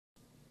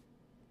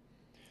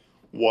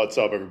What's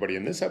up, everybody?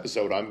 In this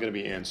episode, I'm going to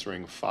be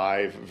answering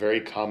five very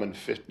common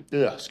fitness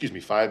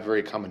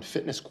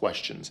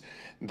questions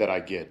that I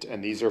get,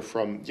 and these are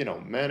from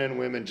men and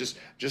women, just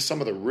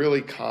some of the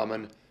really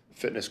common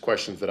fitness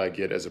questions that I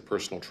get as a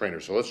personal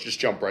trainer. So let's just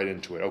jump right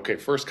into it. Okay,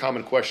 first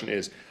common question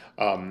is,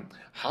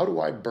 how do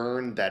I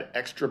burn that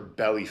extra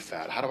belly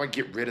fat? How do I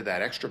get rid of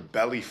that extra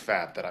belly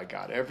fat that I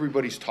got?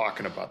 Everybody's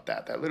talking about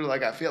that. That literally,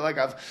 like, I feel like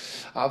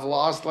I've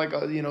lost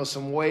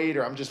some weight,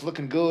 or I'm just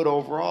looking good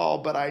overall,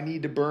 but I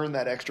need to burn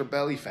that extra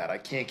belly fat. I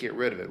can't get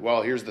rid of it.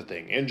 Well, here's the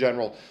thing. In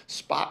general,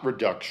 spot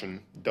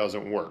reduction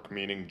doesn't work,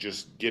 meaning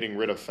just getting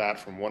rid of fat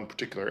from one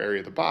particular area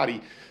of the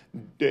body.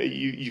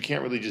 You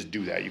can't really just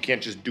do that. You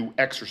can't just do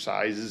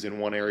exercises in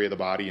one area of the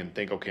body and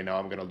think, okay, now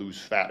I'm going to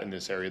lose fat in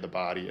this area of the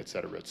body, et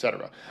cetera, et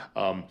cetera.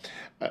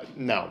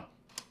 Now,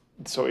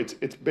 so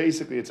it's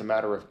basically a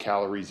matter of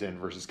calories in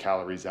versus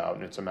calories out,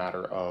 and it's a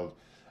matter of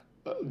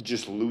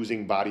just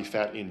losing body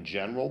fat in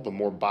general. The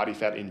more body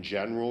fat in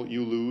general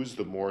you lose,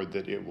 the more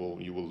that you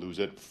will lose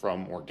it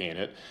from or gain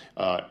it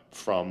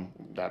from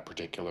that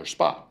particular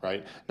spot,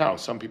 right? Now,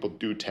 some people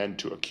do tend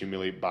to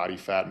accumulate body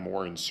fat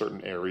more in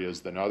certain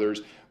areas than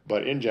others.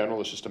 But in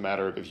general, it's just a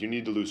matter of if you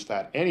need to lose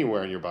fat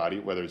anywhere in your body,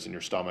 whether it's in your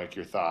stomach,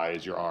 your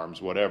thighs, your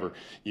arms, whatever,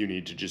 you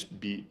need to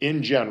just be,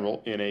 in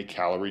general, in a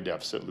calorie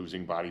deficit,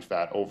 losing body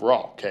fat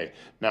overall. Okay,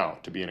 now,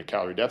 to be in a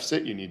calorie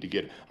deficit, you need to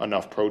get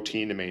enough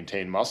protein to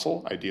maintain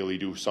muscle, ideally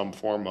do some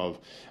form of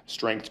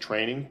strength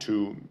training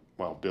to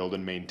build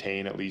and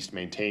at least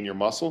maintain your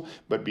muscle,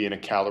 but be in a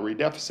calorie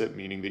deficit,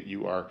 meaning that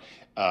you are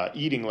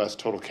eating less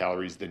total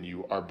calories than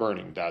you are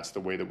burning. That's the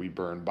way that we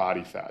burn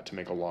body fat, to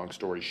make a long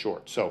story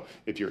short. So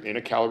if you're in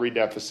a calorie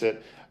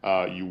deficit,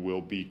 you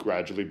will be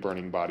gradually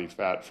burning body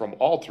fat from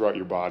all throughout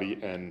your body,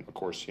 and of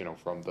course,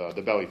 from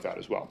the belly fat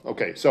as well.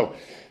 Okay, so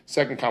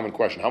second common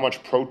question, how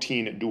much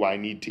protein do I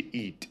need to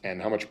eat,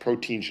 and how much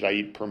protein should I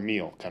eat per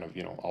meal,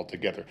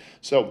 altogether?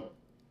 So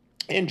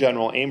in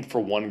general, aim for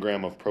 1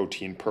 gram of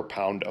protein per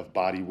pound of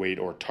body weight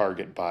or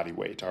target body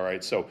weight. All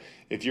right. So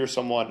if you're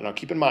someone, now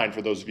keep in mind,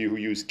 for those of you who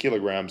use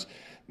kilograms,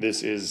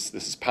 this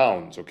is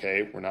pounds.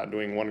 Okay. We're not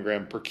doing 1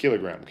 gram per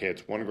kilogram. Okay.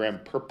 It's 1 gram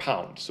per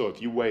pound. So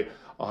if you weigh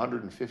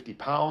 150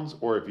 pounds,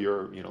 or if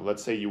you're,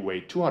 let's say you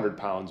weigh 200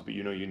 pounds, but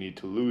you need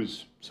to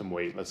lose some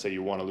weight. Let's say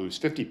you want to lose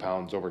 50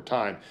 pounds over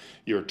time.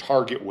 Your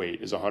target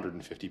weight is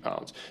 150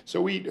 pounds. So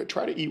we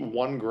try to eat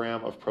 1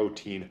 gram of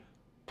protein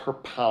per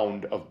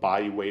pound of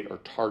body weight or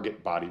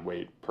target body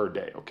weight per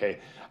day, okay?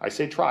 I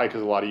say try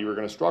because a lot of you are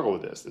going to struggle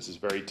with this. This is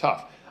very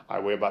tough. I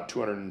weigh about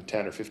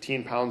 210 or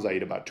 15 pounds. I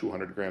eat about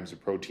 200 grams of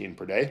protein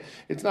per day.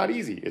 It's not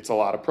easy. It's a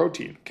lot of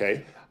protein,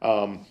 okay?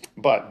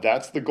 But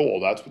that's the goal.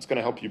 That's what's going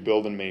to help you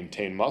build and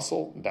maintain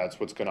muscle. That's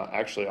what's going to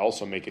actually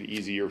also make it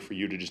easier for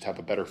you to just have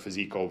a better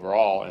physique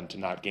overall and to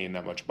not gain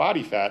that much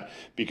body fat,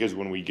 because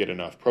when we get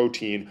enough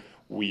protein,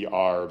 we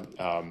are,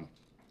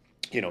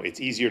 it's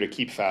easier to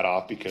keep fat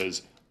off,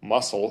 because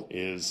muscle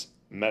is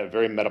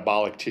very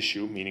metabolic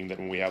tissue, meaning that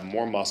when we have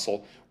more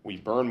muscle, we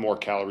burn more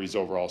calories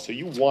overall. So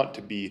you want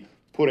to be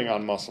putting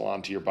on muscle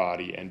onto your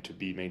body and to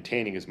be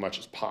maintaining as much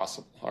as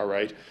possible, all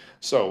right?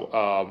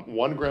 So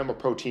 1 gram of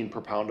protein per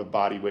pound of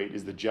body weight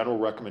is the general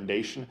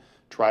recommendation.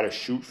 Try to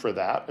shoot for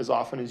that as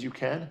often as you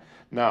can.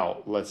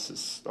 Now,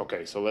 let's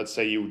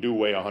say you do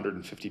weigh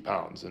 150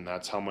 pounds, and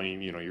that's how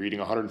many, you're eating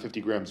 150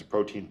 grams of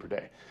protein per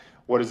day.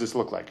 What does this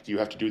look like? Do you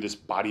have to do this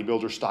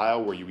bodybuilder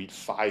style where you eat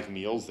 5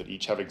 meals that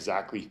each have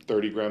exactly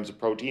 30 grams of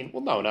protein?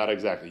 Well, no, not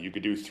exactly. You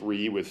could do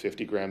 3 with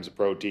 50 grams of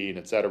protein,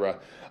 etc.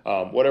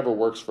 Whatever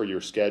works for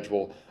your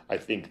schedule. I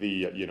think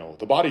the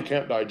body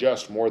can't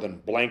digest more than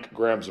blank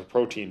grams of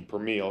protein per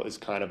meal is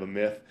kind of a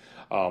myth.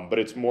 But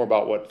it's more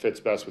about what fits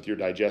best with your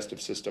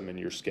digestive system and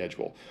your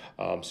schedule.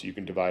 So you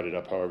can divide it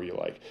up however you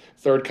like.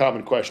 Third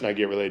common question I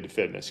get related to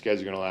fitness. You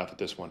guys are going to laugh at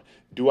this one.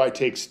 Do I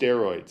take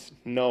steroids?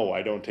 No,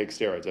 I don't take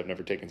steroids. I've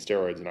never taken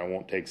steroids, and I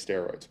won't take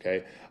steroids,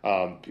 okay?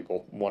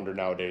 People wonder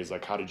nowadays,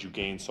 like, how did you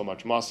gain so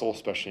much muscle,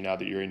 especially now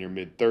that you're in your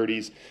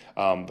mid-30s?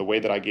 The way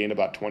that I gained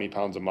about 20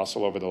 pounds of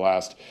muscle over the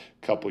last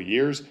couple of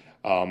years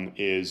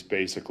is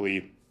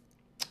basically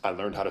I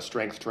learned how to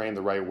strength train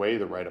the right way,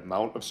 the right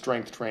amount of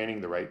strength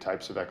training, the right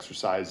types of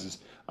exercises.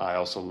 I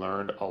also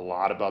learned a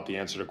lot about the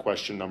answer to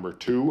question number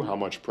 2, how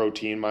much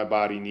protein my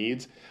body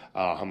needs,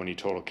 how many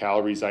total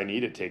calories I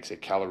need. It takes a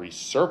calorie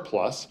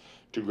surplus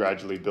to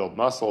gradually build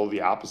muscle,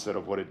 the opposite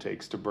of what it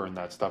takes to burn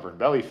that stubborn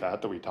belly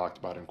fat that we talked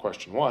about in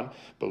question 1,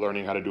 but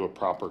learning how to do a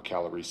proper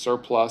calorie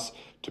surplus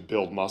to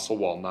build muscle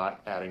while not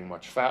adding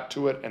much fat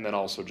to it, and then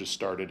also just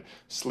started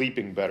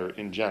sleeping better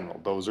in general.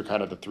 Those are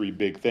kind of the 3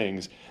 big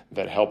things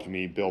that helped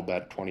me build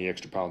that 20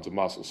 extra pounds of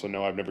muscle. So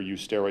no, I've never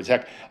used steroids.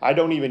 Heck, I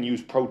don't even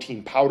use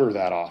protein powder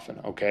that often,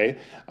 okay?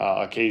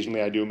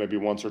 Occasionally I do, maybe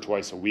once or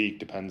twice a week,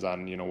 depends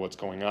on, what's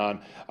going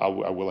on. I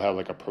will have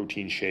like a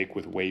protein shake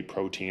with whey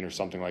protein or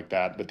something like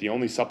that. But the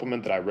only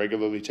supplement that I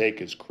regularly take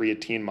is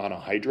creatine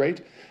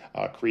monohydrate.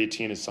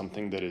 Creatine is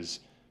something that is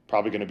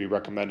probably going to be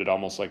recommended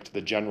almost like to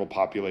the general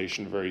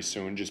population very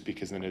soon, just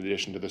because in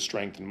addition to the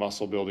strength and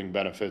muscle building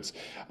benefits,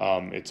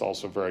 it's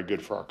also very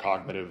good for our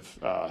cognitive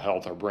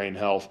health, our brain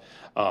health,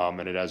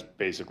 and it has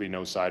basically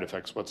no side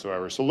effects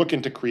whatsoever. So look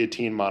into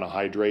creatine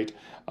monohydrate,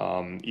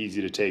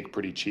 easy to take,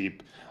 pretty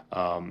cheap.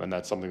 And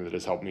that's something that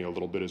has helped me a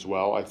little bit as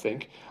well, I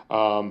think.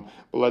 But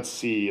let's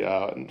see.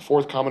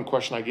 Fourth common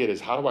question I get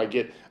is how do I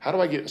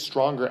get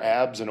stronger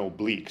abs and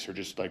obliques, or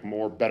just like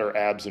more better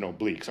abs and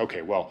obliques?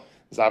 Okay, well,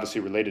 it's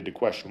obviously related to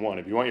question one.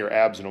 If you want your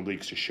abs and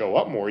obliques to show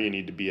up more, you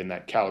need to be in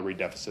that calorie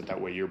deficit. That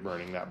way you're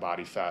burning that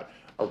body fat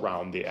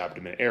around the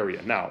abdomen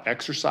area. Now,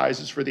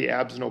 exercises for the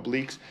abs and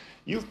obliques,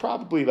 you've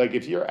probably, like,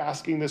 if you're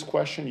asking this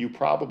question, you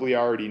probably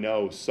already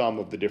know some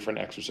of the different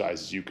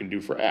exercises you can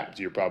do for abs.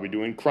 You're probably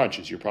doing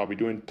crunches, you're probably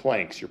doing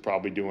planks, you're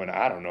probably doing,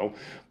 I don't know,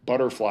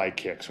 butterfly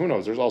kicks. Who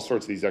knows? There's all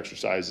sorts of these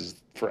exercises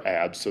for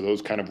abs. So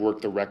those kind of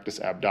work the rectus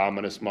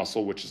abdominis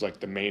muscle, which is like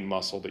the main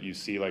muscle that you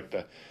see, like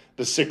the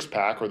six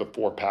pack or the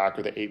four pack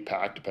or the eight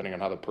pack, depending on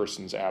how the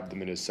person's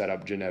abdomen is set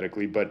up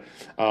genetically. But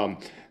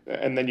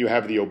and then you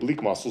have the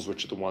oblique muscles,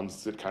 which are the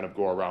ones that kind of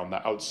go around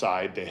the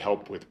outside. They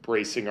help with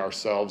bracing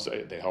ourselves.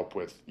 They help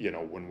with,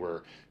 when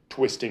we're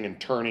twisting and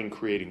turning,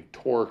 creating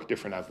torque,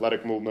 different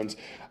athletic movements.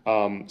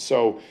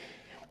 So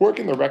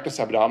working the rectus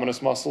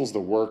abdominis muscles,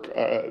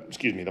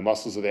 the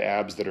muscles of the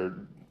abs that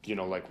are,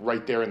 like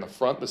right there in the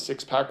front, the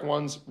six-pack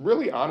ones,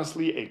 really,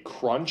 honestly, a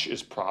crunch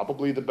is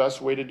probably the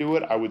best way to do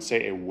it. I would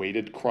say a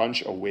weighted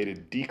crunch, a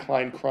weighted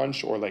decline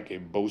crunch, or like a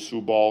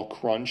Bosu ball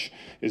crunch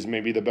is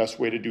maybe the best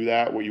way to do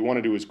that. What you want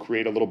to do is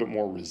create a little bit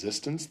more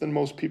resistance than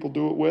most people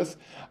do it with.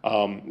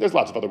 There's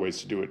lots of other ways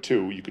to do it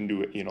too. You can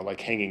do it,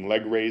 like hanging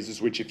leg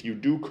raises, which if you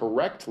do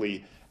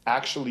correctly,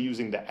 actually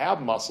using the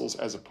ab muscles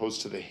as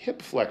opposed to the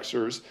hip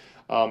flexors,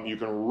 you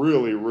can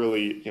really,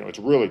 really, it's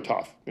really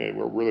tough. It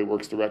really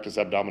works the rectus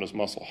abdominis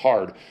muscle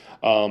hard.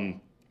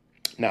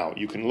 Now,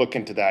 you can look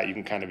into that. You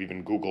can kind of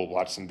even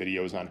watch some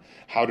videos on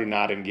how to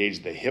not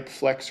engage the hip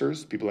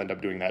flexors. People end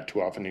up doing that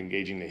too often,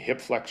 engaging the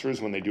hip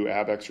flexors when they do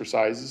ab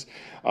exercises.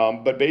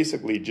 But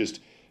basically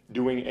just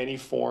doing any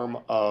form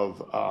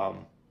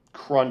of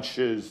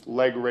crunches,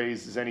 leg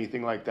raises,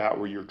 anything like that,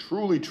 where you're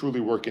truly, truly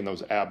working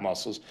those ab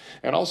muscles.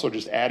 And also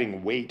just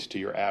adding weight to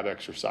your ab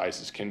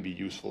exercises can be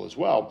useful as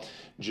well,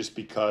 just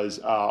because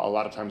a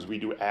lot of times we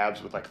do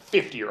abs with like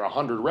 50 or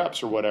 100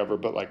 reps or whatever,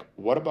 but like,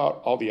 what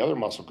about all the other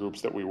muscle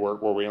groups that we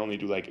work where we only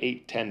do like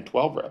 8, 10,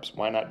 12 reps?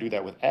 Why not do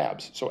that with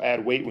abs? So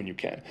add weight when you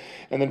can.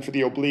 And then for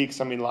the obliques,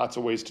 lots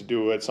of ways to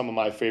do it. Some of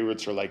my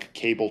favorites are like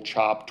cable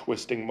chop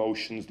twisting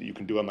motions that you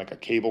can do on like a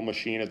cable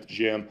machine at the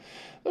gym.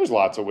 There's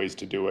lots of ways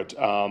to do it.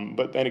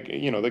 But then,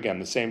 again,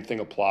 the same thing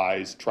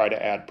applies. Try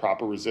to add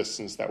proper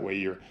resistance. That way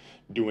you're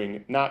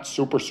doing not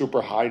super,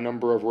 super high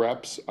number of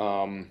reps.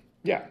 So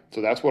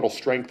that's what'll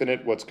strengthen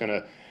it. What's going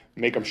to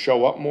make them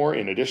show up more,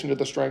 in addition to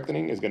the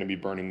strengthening, is going to be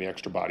burning the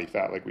extra body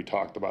fat like we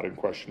talked about in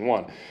question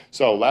one.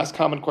 So last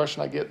common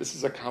question I get, this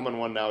is a common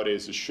one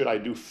nowadays, is should I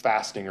do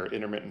fasting or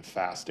intermittent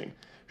fasting?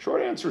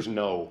 Short answer is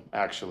no,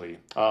 actually.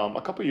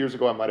 A couple years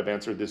ago, I might have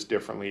answered this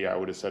differently. I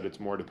would have said it's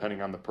more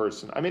depending on the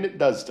person. It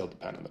does still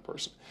depend on the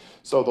person.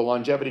 So the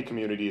longevity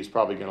community is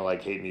probably going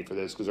to hate me for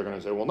this, because they're going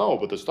to say, well, no,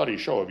 but the studies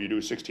show if you do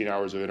 16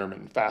 hours of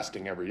intermittent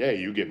fasting every day,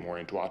 you get more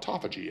into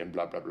autophagy and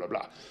blah, blah, blah,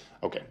 blah.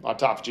 Okay,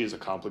 autophagy is a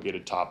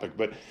complicated topic,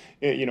 but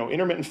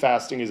intermittent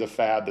fasting is a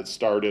fad that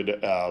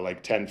started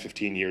like 10,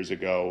 15 years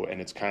ago, and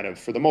it's kind of,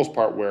 for the most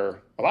part,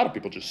 where a lot of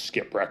people just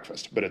skip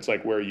breakfast, but it's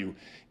like where you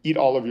eat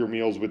all of your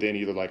meals within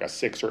either like a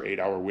 6 or 8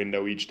 hour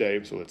window each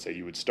day. So let's say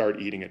you would start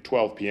eating at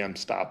 12 p.m.,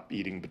 stop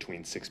eating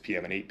between 6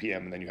 p.m. and 8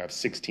 p.m., and then you have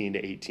 16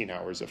 to 18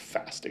 hours of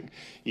fasting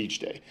each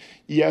day.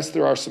 Yes,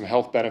 there are some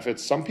health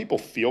benefits. Some people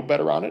feel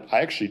better on it. I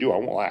actually do. I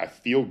won't lie. I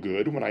feel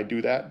good when I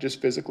do that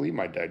just physically.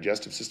 My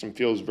digestive system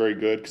feels very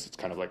good because it's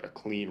kind of like a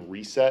clean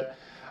reset.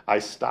 I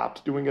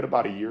stopped doing it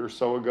about a year or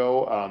so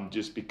ago,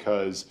 just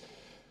because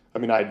I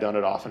had done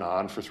it off and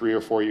on for 3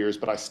 or 4 years,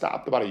 but I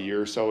stopped about a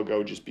year or so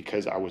ago just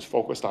because I was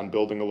focused on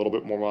building a little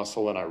bit more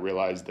muscle, and I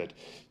realized that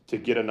to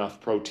get enough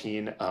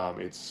protein,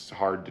 it's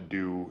hard to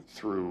do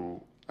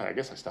through, I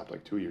guess I stopped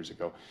like 2 years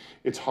ago.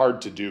 It's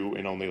hard to do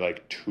in only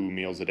like 2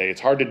 meals a day.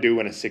 It's hard to do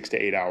in a 6 to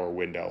 8 hour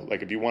window.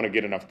 Like if you want to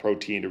get enough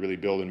protein to really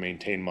build and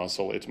maintain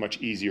muscle, it's much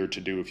easier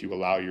to do if you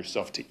allow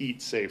yourself to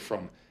eat, say,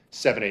 from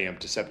 7 a.m.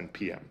 to 7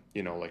 p.m.,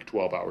 like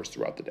 12 hours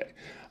throughout the day.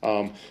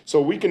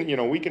 So we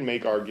can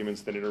make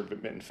arguments that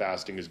intermittent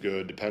fasting is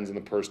good, depends on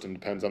the person,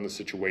 depends on the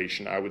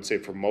situation. I would say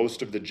for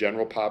most of the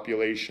general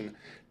population,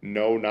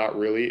 no, not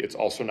really. It's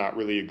also not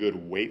really a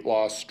good weight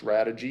loss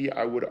strategy,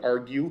 I would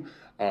argue.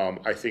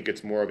 I think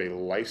it's more of a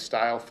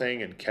lifestyle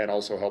thing and can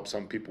also help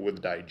some people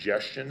with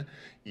digestion.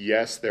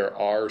 Yes, there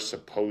are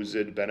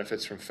supposed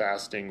benefits from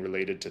fasting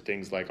related to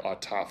things like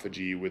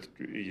autophagy with,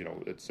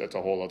 that's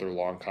a whole other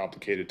long,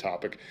 complicated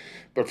topic.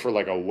 But for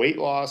like a weight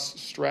loss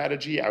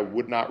strategy, I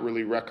would not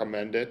really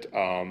recommend it.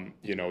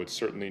 It's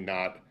certainly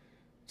not,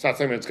 it's not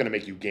something that's going to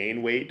make you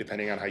gain weight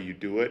depending on how you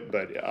do it.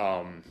 But,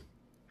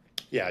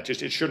 Yeah,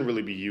 just it shouldn't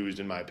really be used,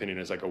 in my opinion,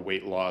 as like a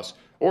weight loss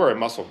or a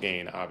muscle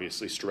gain,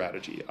 obviously,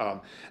 strategy.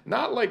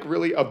 Not like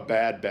really a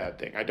bad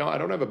thing. I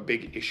don't have a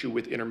big issue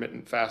with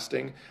intermittent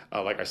fasting.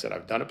 Like I said,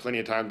 I've done it plenty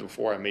of times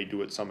before. I may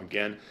do it some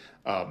again,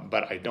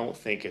 but I don't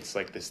think it's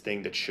like this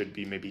thing that should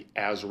be maybe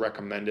as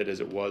recommended as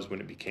it was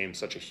when it became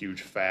such a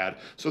huge fad.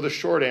 So the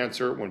short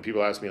answer, when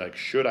people ask me like,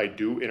 should I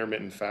do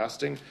intermittent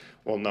fasting?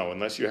 Well, no,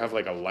 unless you have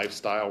like a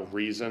lifestyle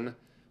reason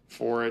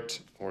for it,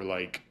 or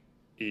like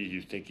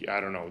you think, I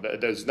don't know,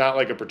 there's not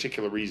like a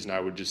particular reason I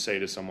would just say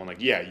to someone like,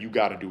 yeah, you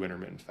got to do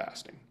intermittent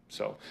fasting.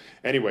 So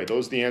anyway,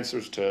 those are the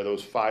answers to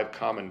those 5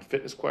 common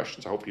fitness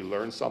questions. I hope you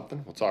learned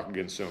something. We'll talk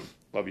again soon.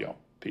 Love y'all.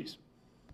 Peace.